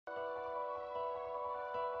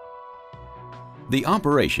The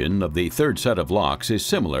operation of the third set of locks is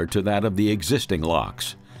similar to that of the existing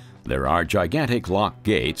locks. There are gigantic lock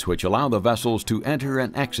gates which allow the vessels to enter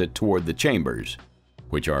and exit toward the chambers,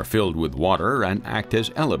 which are filled with water and act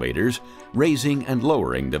as elevators, raising and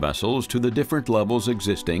lowering the vessels to the different levels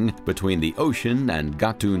existing between the ocean and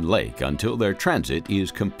Gatun Lake until their transit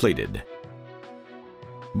is completed.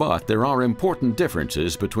 But there are important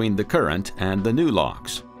differences between the current and the new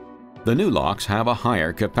locks. The new locks have a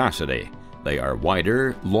higher capacity. They are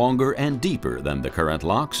wider, longer, and deeper than the current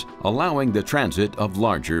locks, allowing the transit of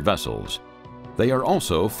larger vessels. They are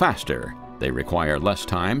also faster. They require less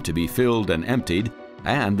time to be filled and emptied,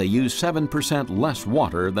 and they use 7% less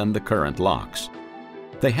water than the current locks.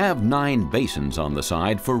 They have 9 basins on the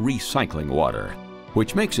side for recycling water,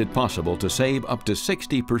 which makes it possible to save up to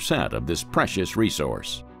 60% of this precious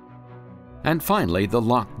resource. And finally, the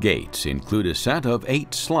lock gates include a set of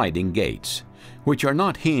 8 sliding gates, which are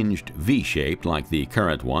not hinged V-shaped like the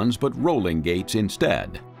current ones, but rolling gates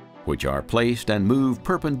instead, which are placed and moved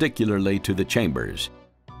perpendicularly to the chambers.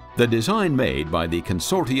 The design made by the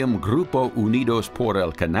consortium Grupo Unidos por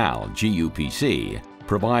el Canal, GUPC,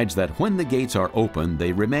 provides that when the gates are open,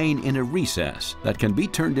 they remain in a recess that can be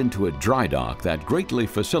turned into a dry dock that greatly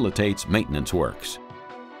facilitates maintenance works.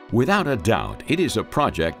 Without a doubt, it is a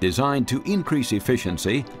project designed to increase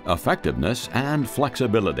efficiency, effectiveness, and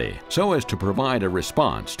flexibility so as to provide a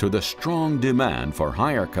response to the strong demand for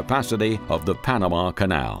higher capacity of the Panama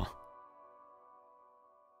Canal.